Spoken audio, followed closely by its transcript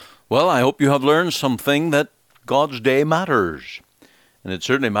Well, I hope you have learned something that God's day matters. And it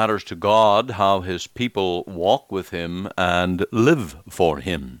certainly matters to God how His people walk with Him and live for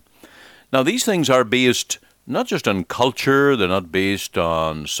Him. Now, these things are based not just on culture, they're not based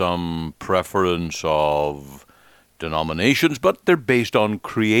on some preference of denominations, but they're based on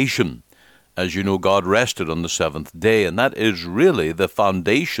creation. As you know, God rested on the seventh day, and that is really the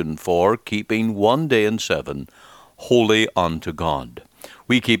foundation for keeping one day in seven holy unto God.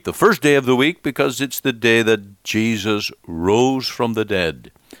 We keep the first day of the week because it's the day that Jesus rose from the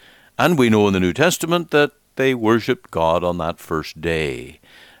dead. And we know in the New Testament that they worshiped God on that first day.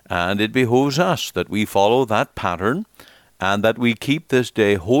 And it behoves us that we follow that pattern and that we keep this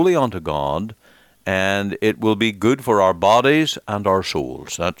day holy unto God, and it will be good for our bodies and our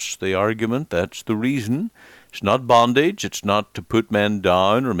souls. That's the argument. That's the reason. It's not bondage. It's not to put men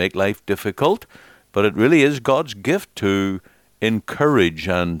down or make life difficult, but it really is God's gift to encourage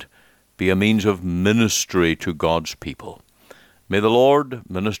and be a means of ministry to God's people. May the Lord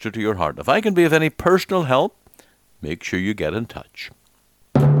minister to your heart. If I can be of any personal help, make sure you get in touch.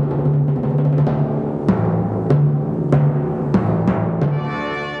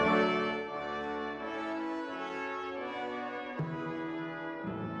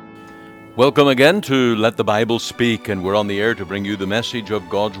 Welcome again to Let the Bible Speak, and we're on the air to bring you the message of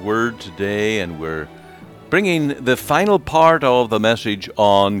God's Word today, and we're bringing the final part of the message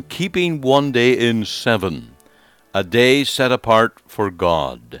on keeping one day in seven, a day set apart for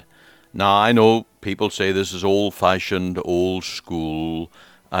God. Now, I know people say this is old-fashioned, old school.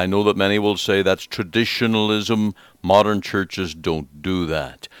 I know that many will say that's traditionalism. Modern churches don't do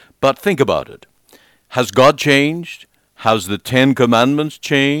that. But think about it. Has God changed? Has the Ten Commandments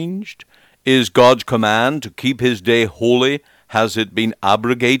changed? Is God's command to keep His day holy, has it been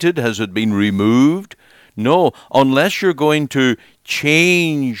abrogated? Has it been removed? No, unless you're going to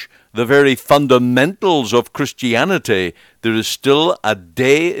change the very fundamentals of Christianity, there is still a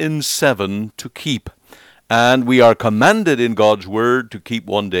day in seven to keep. And we are commanded in God's Word to keep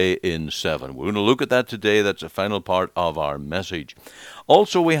one day in seven. We're going to look at that today. That's the final part of our message.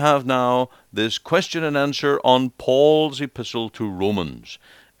 Also, we have now this question and answer on Paul's epistle to Romans.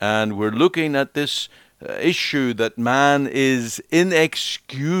 And we're looking at this issue that man is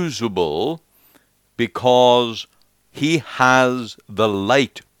inexcusable because he has the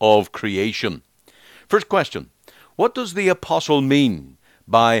light of creation. First question, what does the apostle mean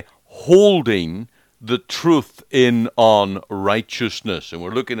by holding the truth in on righteousness? And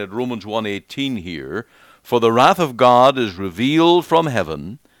we're looking at Romans 1:18 here. For the wrath of God is revealed from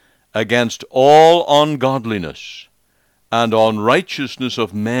heaven against all ungodliness and unrighteousness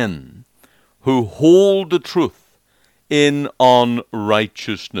of men who hold the truth in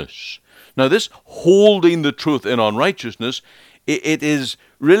unrighteousness. Now, this holding the truth in unrighteousness, it is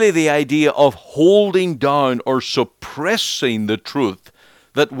really the idea of holding down or suppressing the truth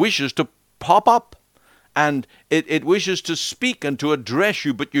that wishes to pop up. And it wishes to speak and to address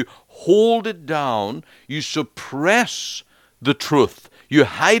you, but you hold it down, you suppress the truth, you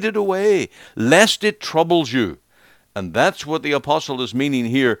hide it away, lest it troubles you. And that's what the apostle is meaning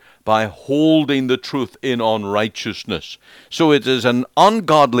here by holding the truth in unrighteousness. So it is an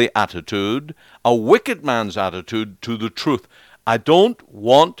ungodly attitude, a wicked man's attitude to the truth. I don't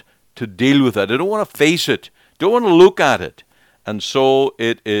want to deal with it. I don't want to face it. Don't want to look at it. And so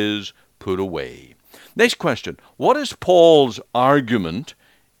it is put away. Next question. What is Paul's argument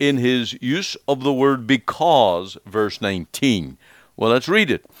in his use of the word because, verse 19? Well, let's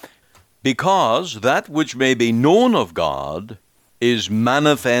read it. Because that which may be known of God is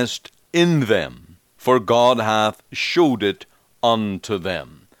manifest in them, for God hath showed it unto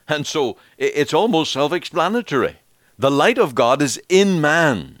them. And so it's almost self-explanatory. The light of God is in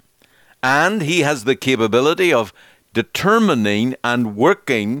man, and he has the capability of determining and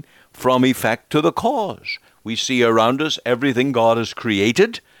working from effect to the cause. We see around us everything God has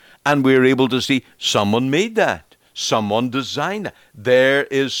created, and we're able to see someone made that. Someone designed that. There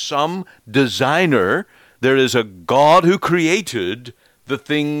is some designer. There is a God who created the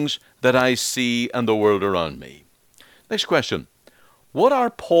things that I see and the world around me. Next question. What are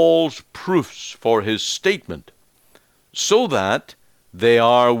Paul's proofs for his statement so that they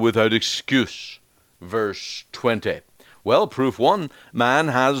are without excuse? Verse 20. Well, proof 1, man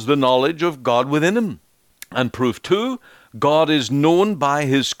has the knowledge of God within him. And proof 2, God is known by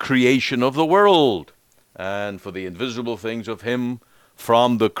his creation of the world. And for the invisible things of him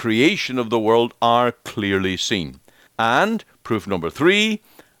from the creation of the world are clearly seen. And proof number 3,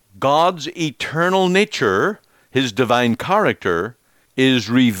 God's eternal nature, his divine character, is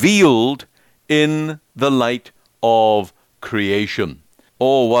revealed in the light of creation.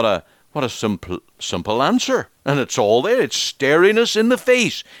 Oh, what a simple answer. And it's all there. It's staring us in the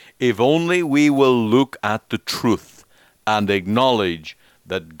face. If only we will look at the truth and acknowledge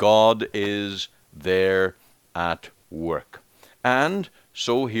that God is there at work. And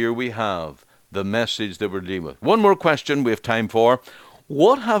so here we have the message that we're dealing with. One more question we have time for.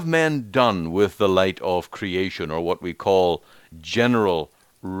 What have men done with the light of creation, or what we call general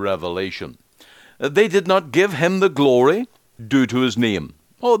revelation? They did not give him the glory due to his name.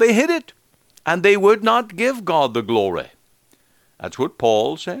 Oh, they hid it, and they would not give God the glory. That's what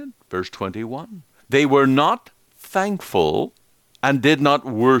Paul said, verse 21. They were not thankful and did not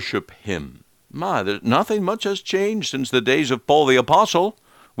worship him. Nothing much has changed since the days of Paul the Apostle.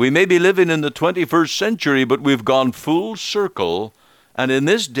 We may be living in the 21st century, but we've gone full circle, and in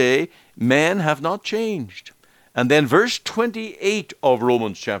this day, men have not changed. And then verse 28 of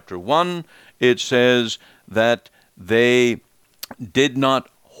Romans chapter 1, it says that they did not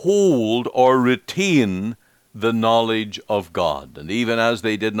hold or retain the knowledge of God. And even as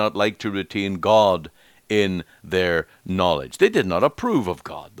they did not like to retain God in their knowledge, they did not approve of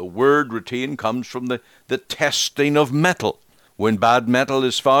God. The word retain comes from the testing of metal. When bad metal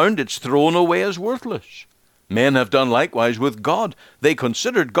is found, it's thrown away as worthless. Men have done likewise with God. They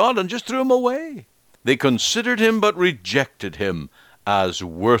considered God and just threw him away. They considered him but rejected him as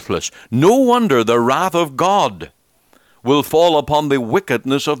worthless. No wonder the wrath of God will fall upon the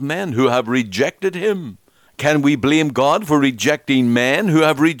wickedness of men who have rejected him. Can we blame God for rejecting men who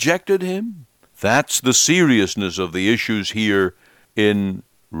have rejected him? That's the seriousness of the issues here in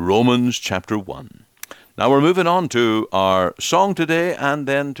Romans chapter 1. Now we're moving on to our song today and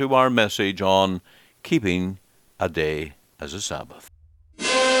then to our message on keeping a day as a Sabbath.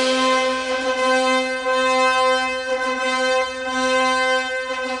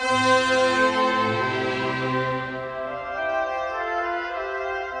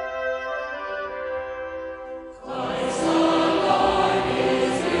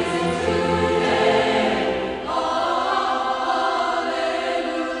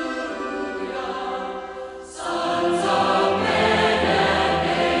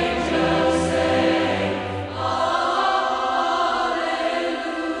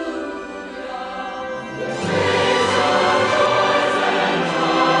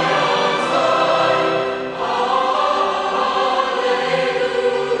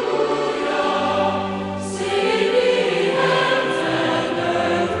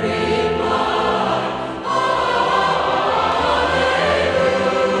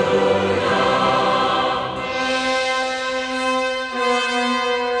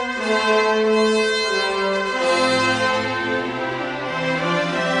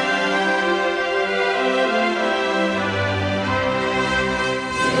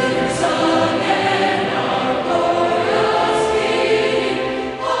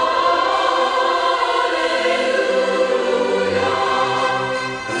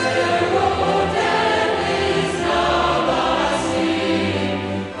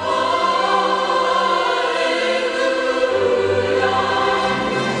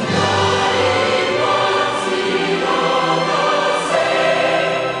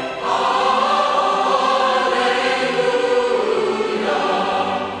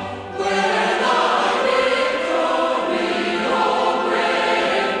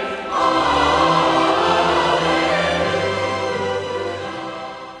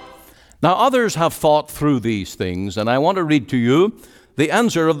 Now, others have thought through these things, and I want to read to you the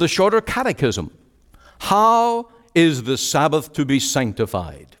answer of the Shorter Catechism. How is the Sabbath to be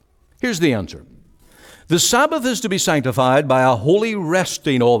sanctified? Here's the answer. The Sabbath is to be sanctified by a holy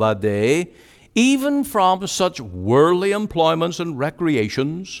resting all that day, even from such worldly employments and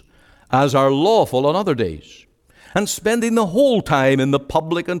recreations as are lawful on other days, and spending the whole time in the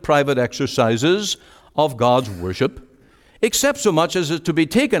public and private exercises of God's worship, except so much as is to be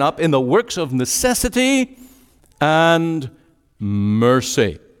taken up in the works of necessity and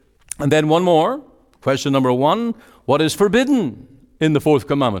mercy. And then one more, question number 1, what is forbidden in the fourth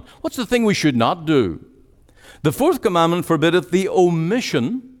commandment? What's the thing we should not do? The fourth commandment forbiddeth the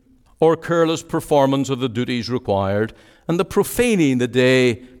omission or careless performance of the duties required, and the profaning the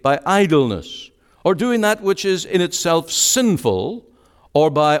day by idleness, or doing that which is in itself sinful,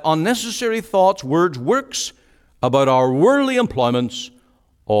 or by unnecessary thoughts, words, works, about our worldly employments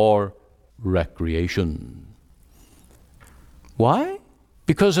or recreation. Why?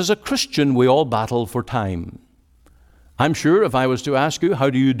 Because as a Christian, we all battle for time. I'm sure if I was to ask you, how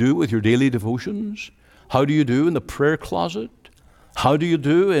do you do with your daily devotions? How do you do in the prayer closet? How do you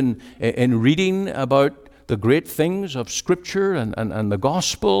do in reading about the great things of Scripture and the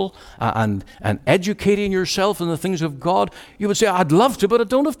gospel and educating yourself in the things of God, you would say, I'd love to, but I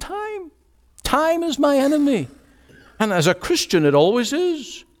don't have time. Time is my enemy. And as a Christian, it always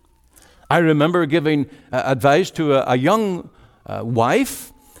is. I remember giving advice to a young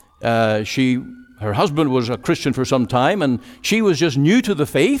wife. Her husband was a Christian for some time, and she was just new to the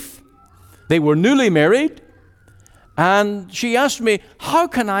faith. They were newly married. And she asked me, how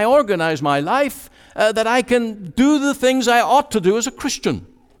can I organize my life that I can do the things I ought to do as a Christian?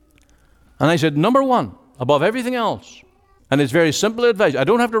 And I said, number one, above everything else, and it's very simple advice. I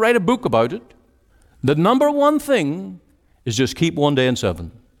don't have to write a book about it. The number one thing is just keep one day in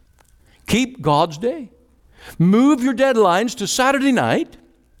 7. Keep God's day. Move your deadlines to Saturday night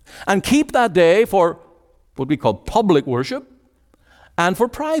and keep that day for what we call public worship and for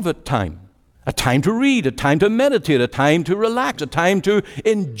private time. A time to read, a time to meditate, a time to relax, a time to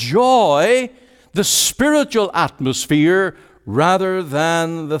enjoy the spiritual atmosphere rather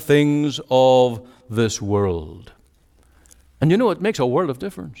than the things of this world. And you know, it makes a world of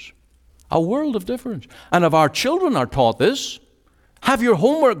difference. A world of difference. And if our children are taught this, have your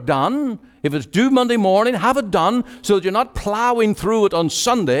homework done. If it's due Monday morning, have it done so that you're not plowing through it on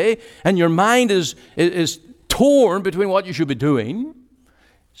Sunday and your mind is torn between what you should be doing.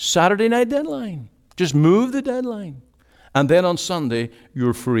 Saturday night deadline. Just move the deadline. And then on Sunday,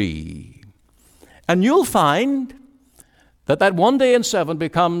 you're free. And you'll find that one day in 7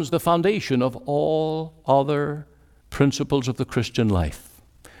 becomes the foundation of all other principles of the Christian life.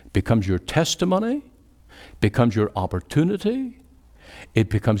 It becomes your testimony, becomes your opportunity. It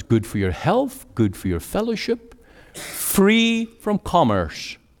becomes good for your health, good for your fellowship, free from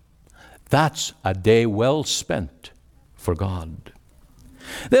commerce. That's a day well spent for God.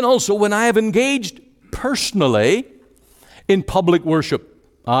 Then also, when I have engaged personally in public worship,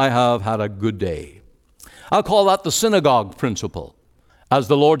 I have had a good day. I'll call that the synagogue principle. As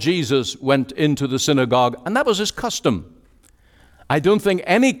the Lord Jesus went into the synagogue, and that was his custom. I don't think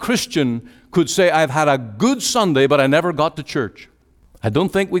any Christian could say, I've had a good Sunday, but I never got to church. I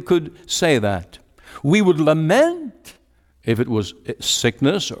don't think we could say that. We would lament if it was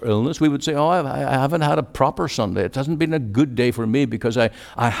sickness or illness. We would say, I haven't had a proper Sunday. It hasn't been a good day for me because I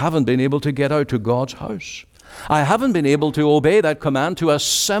haven't been able to get out to God's house. I haven't been able to obey that command to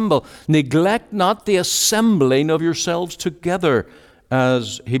assemble. Neglect not the assembling of yourselves together,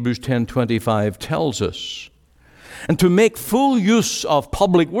 as Hebrews 10:25 tells us. And to make full use of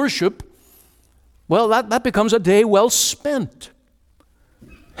public worship, well, that becomes a day well spent.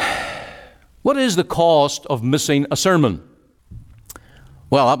 What is the cost of missing a sermon?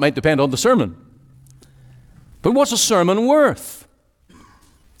 Well, that might depend on the sermon. But what's a sermon worth?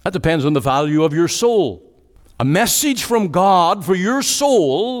 That depends on the value of your soul. A message from God for your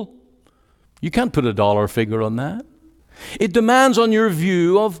soul, you can't put a dollar figure on that. It demands on your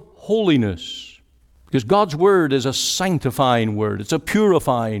view of holiness. Because God's word is a sanctifying word. It's a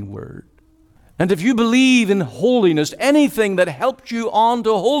purifying word. And if you believe in holiness, anything that helps you on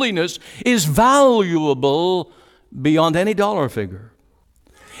to holiness is valuable beyond any dollar figure.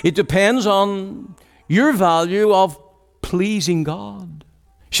 It depends on your value of pleasing God.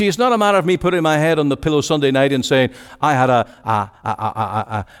 See, it's not a matter of me putting my head on the pillow Sunday night and saying, I had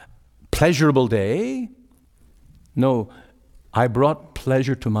a pleasurable day. No, I brought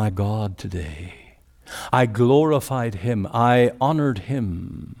pleasure to my God today. I glorified Him. I honored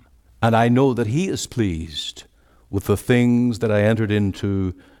Him. And I know that He is pleased with the things that I entered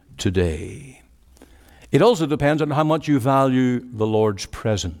into today. It also depends on how much you value the Lord's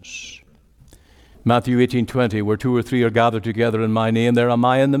presence. Matthew 18:20, where 2 or 3 are gathered together in my name, there am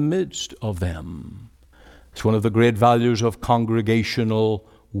I in the midst of them. It's one of the great values of congregational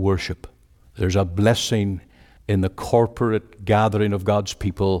worship. There's a blessing in the corporate gathering of God's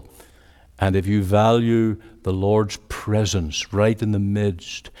people. And if you value the Lord's presence right in the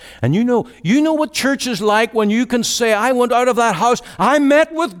midst. And you know what church is like when you can say, I went out of that house, I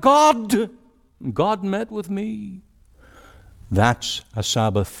met with God. God met with me. That's a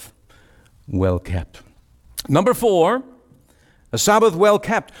Sabbath well kept. Number 4, a Sabbath well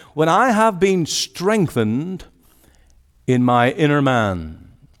kept. When I have been strengthened in my inner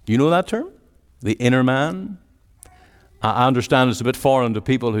man. Do you know that term? The inner man? I understand it's a bit foreign to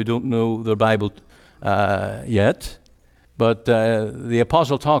people who don't know their Bible yet. But the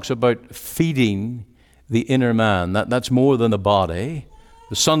apostle talks about feeding the inner man. That's more than the body.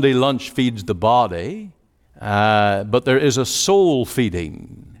 The Sunday lunch feeds the body. But there is a soul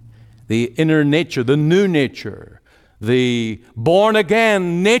feeding. The inner nature, the new nature, the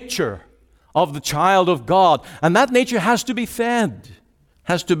born-again nature of the child of God. And that nature has to be fed,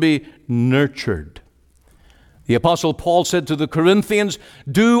 has to be nurtured. The Apostle Paul said to the Corinthians,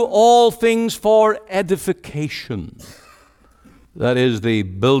 do all things for edification. That is the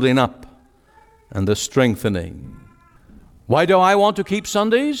building up and the strengthening. Why do I want to keep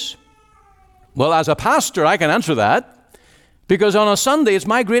Sundays? Well, as a pastor, I can answer that. Because on a Sunday, it's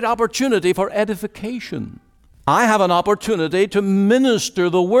my great opportunity for edification. I have an opportunity to minister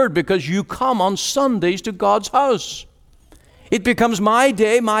the Word because you come on Sundays to God's house. It becomes my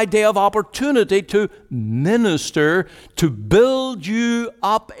day of opportunity to minister, to build you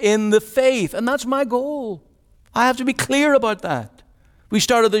up in the faith. And that's my goal. I have to be clear about that. We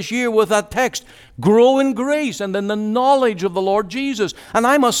started this year with that text, grow in grace and in the knowledge of the Lord Jesus. And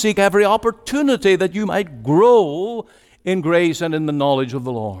I must seek every opportunity that you might grow in grace and in the knowledge of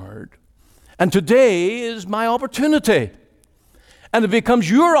the Lord. And today is my opportunity. And it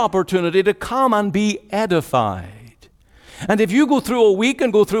becomes your opportunity to come and be edified. And if you go through a week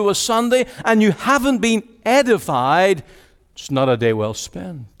and go through a Sunday and you haven't been edified, it's not a day well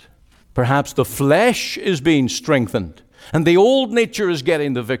spent. Perhaps the flesh is being strengthened and the old nature is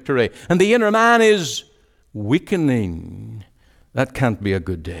getting the victory and the inner man is weakening. That can't be a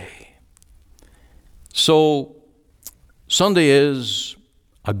good day. So Sunday is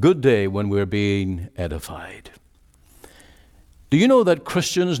a good day when we're being edified. Do you know that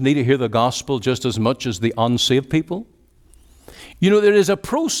Christians need to hear the gospel just as much as the unsaved people? You know, there is a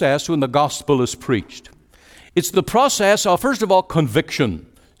process when the gospel is preached. It's the process of, first of all, conviction.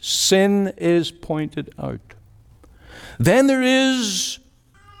 Sin is pointed out. Then there is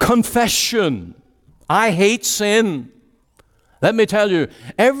confession. I hate sin. Let me tell you,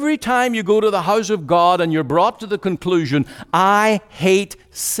 every time you go to the house of God and you're brought to the conclusion, I hate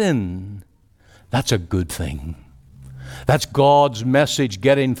sin, that's a good thing. That's God's message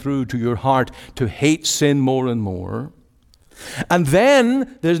getting through to your heart to hate sin more and more. And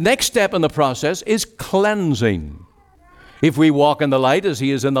then the next step in the process is cleansing. If we walk in the light as He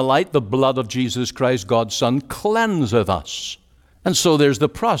is in the light, the blood of Jesus Christ, God's Son, cleanseth us. And so there's the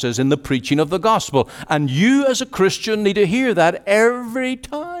process in the preaching of the gospel. And you as a Christian need to hear that every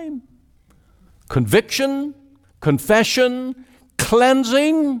time. Conviction, confession,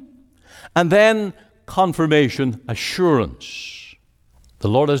 cleansing, and then confirmation, assurance. The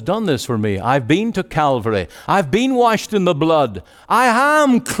Lord has done this for me. I've been to Calvary. I've been washed in the blood. I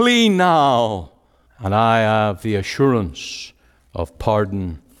am clean now. And I have the assurance of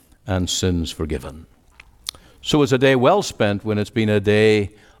pardon and sins forgiven. So it's a day well spent when it's been a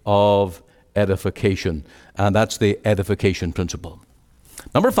day of edification. And that's the edification principle.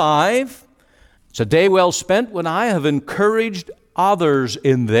 Number 5, it's a day well spent when I have encouraged others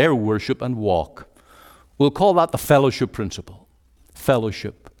in their worship and walk. We'll call that the fellowship principle.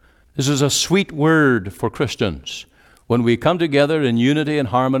 Fellowship. This is a sweet word for Christians. When we come together in unity and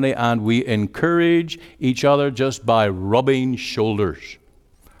harmony and we encourage each other just by rubbing shoulders.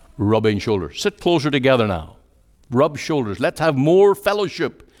 Rubbing shoulders. Sit closer together now. Rub shoulders. Let's have more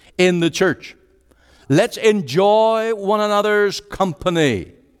fellowship in the church. Let's enjoy one another's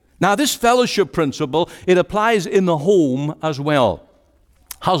company. Now, this fellowship principle, it applies in the home as well.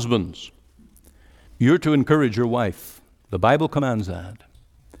 Husbands, you're to encourage your wife. The Bible commands that.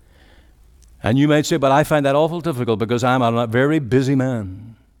 And you might say, but I find that awful difficult because I'm a very busy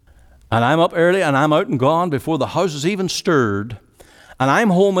man. And I'm up early and I'm out and gone before the house is even stirred. And I'm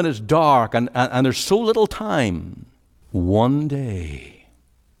home and it's dark and there's so little time. One day,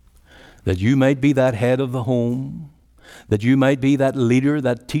 that you might be that head of the home, that you might be that leader,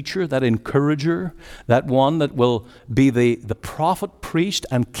 that teacher, that encourager, that one that will be the prophet, priest,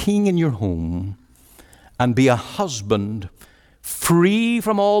 and king in your home, and be a husband free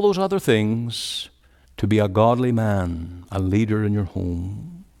from all those other things to be a godly man, a leader in your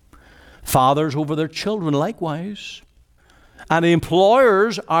home. Fathers over their children likewise. And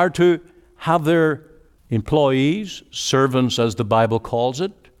employers are to have their employees, servants as the Bible calls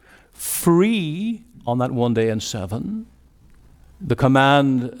it, free on that one day in 7. The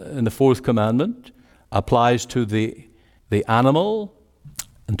command in the 4th commandment applies to the animal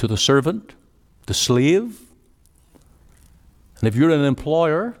and to the servant, the slave. And if you're an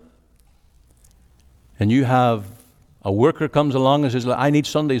employer and you have a worker comes along and says, I need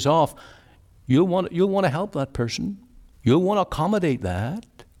Sundays off, you'll want to help that person. You'll want to accommodate that.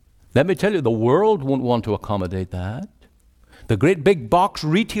 Let me tell you, the world won't want to accommodate that. The great big box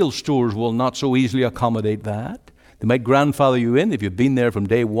retail stores will not so easily accommodate that. They might grandfather you in if you've been there from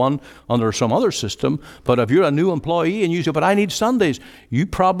day one under some other system. But if you're a new employee and you say, but I need Sundays, you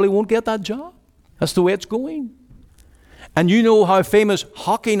probably won't get that job. That's the way it's going. And you know how famous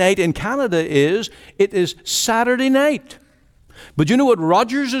hockey night in Canada is. It is Saturday night. But you know what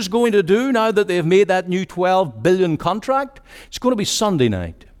Rogers is going to do now that they've made that new $12 billion contract? It's going to be Sunday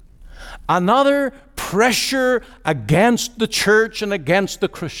night. Another pressure against the church and against the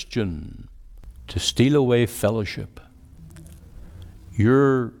Christian to steal away fellowship.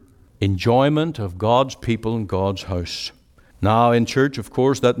 Your enjoyment of God's people and God's house. Now in church, of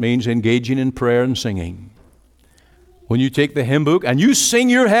course, that means engaging in prayer and singing. When you take the hymn book and you sing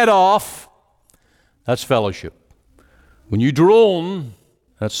your head off, that's fellowship. When you drone,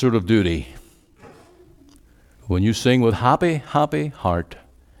 that's sort of duty. When you sing with happy, happy heart,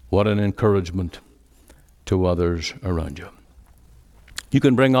 what an encouragement to others around you. You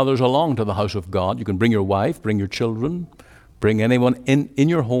can bring others along to the house of God. You can bring your wife, bring your children, bring anyone in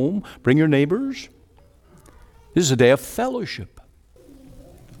your home, bring your neighbors. This is a day of fellowship.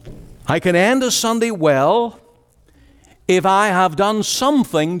 I can end a Sunday well if I have done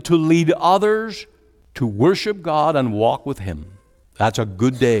something to lead others to worship God and walk with Him. That's a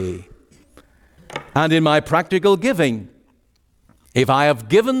good day. And in my practical giving, if I have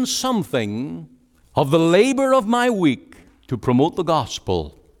given something of the labor of my week to promote the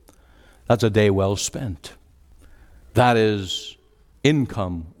gospel, that's a day well spent. That is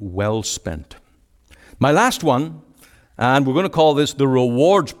income well spent. My last one, and we're going to call this the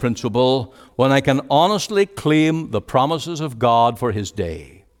rewards principle, when I can honestly claim the promises of God for His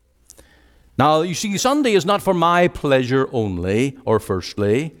day. Now, you see, Sunday is not for my pleasure only, or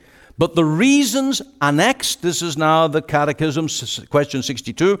firstly, but the reasons annexed, this is now the Catechism, question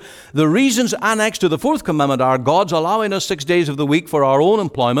 62, the reasons annexed to the fourth commandment are God's allowing us 6 days of the week for our own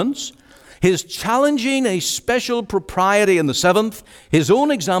employments, His challenging a special propriety in the seventh, His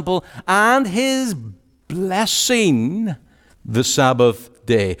own example, and His blessing the Sabbath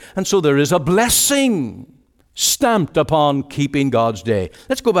day. And so there is a blessing stamped upon keeping God's day.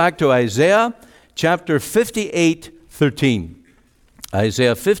 Let's go back to Isaiah chapter 58:13.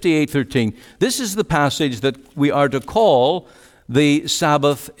 Isaiah 58:13. This is the passage that we are to call the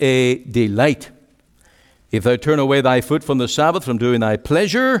Sabbath a delight. If thou turn away thy foot from the Sabbath, from doing thy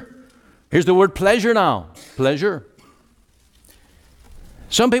pleasure. Here's the word pleasure now. Pleasure.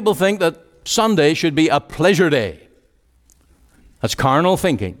 Some people think that Sunday should be a pleasure day. That's carnal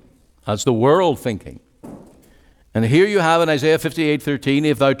thinking. That's the world thinking. And here you have in Isaiah 58:13,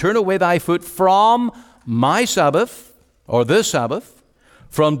 if thou turn away thy foot from my Sabbath, or this Sabbath,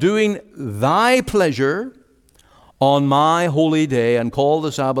 from doing thy pleasure on my holy day, and call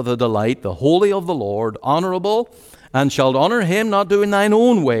the Sabbath a delight, the holy of the Lord, honorable, and shalt honor Him, not doing thine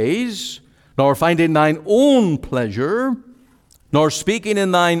own ways, nor finding thine own pleasure, nor speaking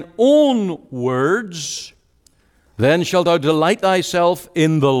in thine own words, then shalt thou delight thyself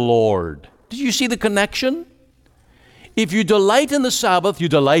in the Lord. Did you see the connection? If you delight in the Sabbath, you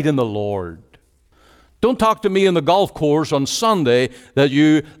delight in the Lord. Don't talk to me in the golf course on Sunday that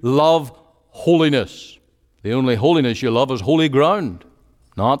you love holiness. The only holiness you love is holy ground,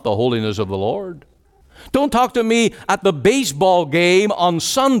 not the holiness of the Lord. Don't talk to me at the baseball game on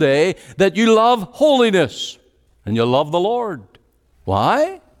Sunday that you love holiness and you love the Lord.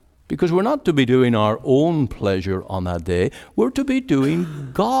 Why? Because we're not to be doing our own pleasure on that day. We're to be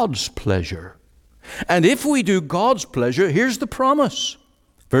doing God's pleasure. And if we do God's pleasure, here's the promise.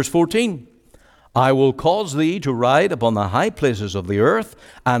 Verse 14, I will cause thee to ride upon the high places of the earth,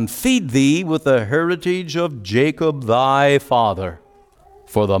 and feed thee with the heritage of Jacob thy father.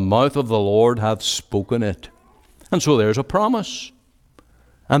 For the mouth of the Lord hath spoken it. And so there's a promise.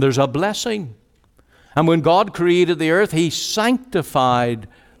 And there's a blessing. And when God created the earth, He sanctified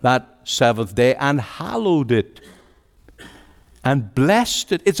that seventh day and hallowed it. And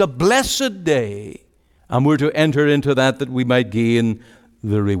blessed it. It's a blessed day. And we're to enter into that we might gain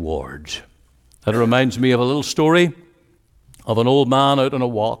the rewards. That reminds me of a little story of an old man out on a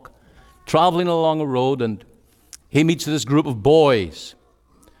walk, traveling along a road, and he meets this group of boys.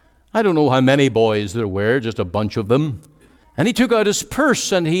 I don't know how many boys there were, just a bunch of them. And he took out his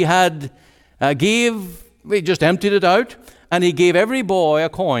purse, and he just emptied it out, and he gave every boy a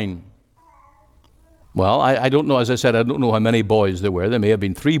coin. Well, I don't know, as I said, I don't know how many boys there were. There may have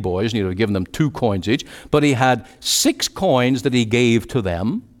been 3 boys, and he would have given them 2 coins each. But he had 6 coins that he gave to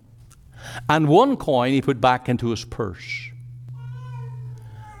them, and 1 coin he put back into his purse.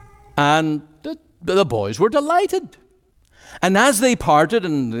 And the boys were delighted. And as they parted,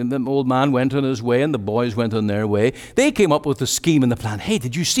 and the old man went on his way, and the boys went on their way, they came up with the scheme and the plan. Hey,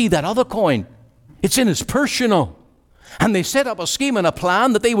 did you see that other coin? It's in his purse, you know. And they set up a scheme and a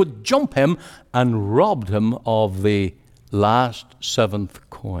plan that they would jump him and robbed him of the last 7th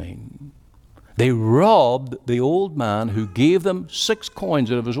coin. They robbed the old man who gave them 6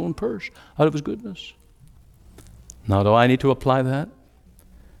 coins out of his own purse, out of his goodness. Now, do I need to apply that?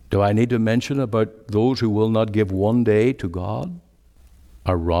 Do I need to mention about those who will not give one day to God,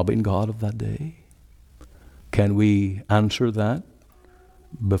 are robbing God of that day? Can we answer that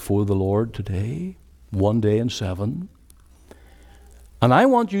before the Lord today? 1 day in 7. And I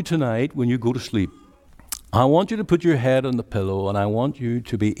want you tonight, when you go to sleep, I want you to put your head on the pillow, and I want you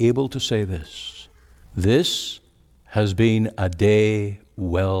to be able to say this: this has been a day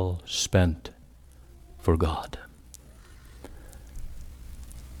well spent for God.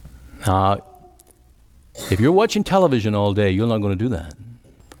 Now, if you're watching television all day, you're not going to do that.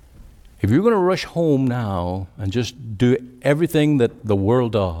 If you're going to rush home now and just do everything that the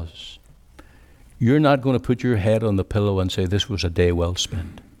world does, you're not going to put your head on the pillow and say, this was a day well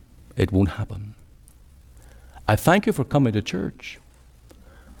spent. It won't happen. I thank you for coming to church.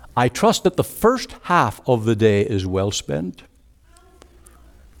 I trust that the first half of the day is well spent.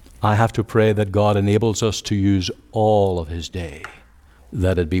 I have to pray that God enables us to use all of His day,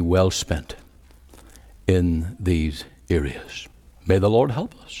 that it be well spent in these areas. May the Lord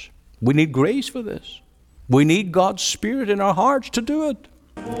help us. We need grace for this. We need God's Spirit in our hearts to do it.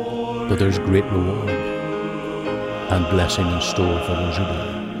 But there's great reward and blessing in store for those who do.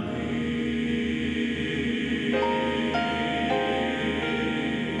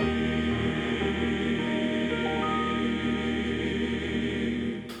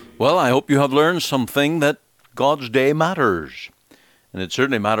 Well, I hope you have learned something, that God's day matters. And it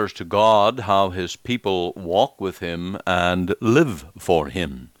certainly matters to God how His people walk with Him and live for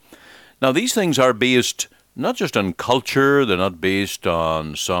Him. Now, these things are based not just on culture, they're not based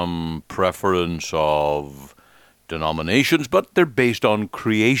on some preference of denominations, but they're based on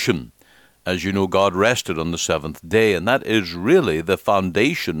creation. As you know, God rested on the seventh day, and that is really the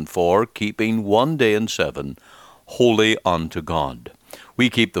foundation for keeping 1 day in 7 holy unto God. We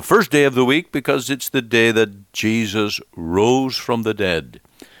keep the first day of the week because it's the day that Jesus rose from the dead.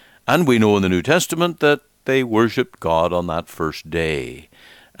 And we know in the New Testament that they worshiped God on that first day.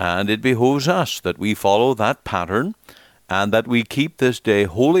 And it behoves us that we follow that pattern and that we keep this day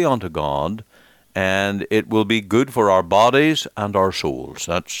holy unto God, and it will be good for our bodies and our souls.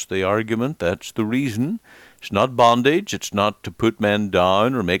 That's the argument. That's the reason. It's not bondage. It's not to put men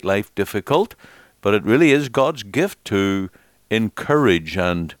down or make life difficult, but it really is God's gift to encourage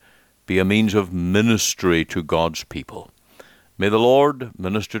and be a means of ministry to God's people. May the Lord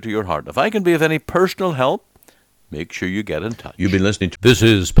minister to your heart. If I can be of any personal help, make sure you get in touch. You've been listening to... This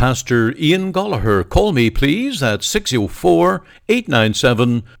is Pastor Ian Gollaher. Call me, please, at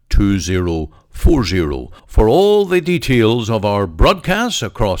 604-897-2040. For all the details of our broadcasts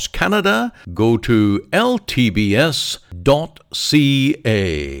across Canada, go to ltbs.ca.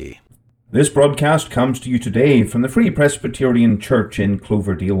 This broadcast comes to you today from the Free Presbyterian Church in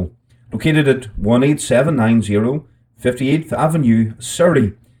Cloverdale, located at 18790 58th Avenue,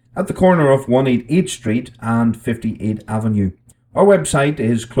 Surrey, at the corner of 188 Street and 58th Avenue. Our website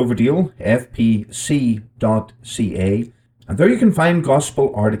is cloverdalefpc.ca, and there you can find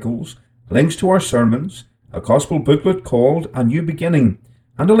gospel articles, links to our sermons, a gospel booklet called A New Beginning,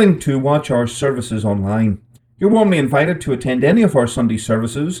 and a link to watch our services online. You're warmly invited to attend any of our Sunday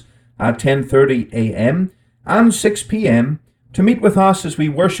services at 10:30 a.m. and 6 p.m. to meet with us as we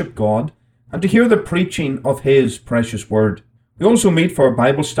worship God and to hear the preaching of His precious Word. We also meet for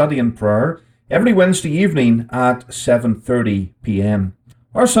Bible study and prayer every Wednesday evening at 7:30 p.m.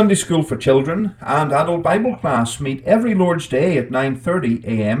 Our Sunday School for Children and Adult Bible class meet every Lord's Day at 9:30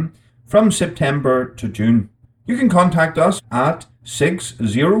 a.m. from September to June. You can contact us at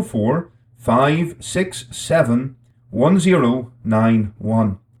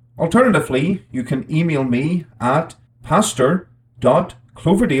 604-567-1091. Alternatively, you can email me at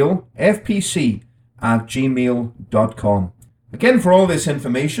pastor.cloverdalefpc@gmail.com. Again, for all this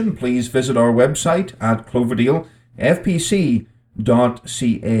information, please visit our website at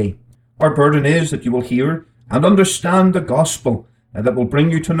cloverdalefpc.ca. Our burden is that you will hear and understand the gospel that will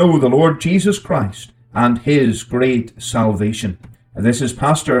bring you to know the Lord Jesus Christ and His great salvation. This is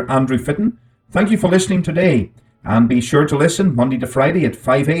Pastor Andrew Fitton. Thank you for listening today. And be sure to listen Monday to Friday at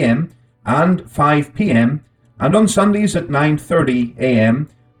 5 a.m. and 5 p.m. and on Sundays at 9:30 a.m.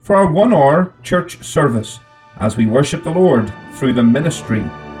 for our 1-hour church service as we worship the Lord through the ministry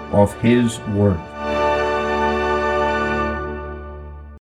of His Word.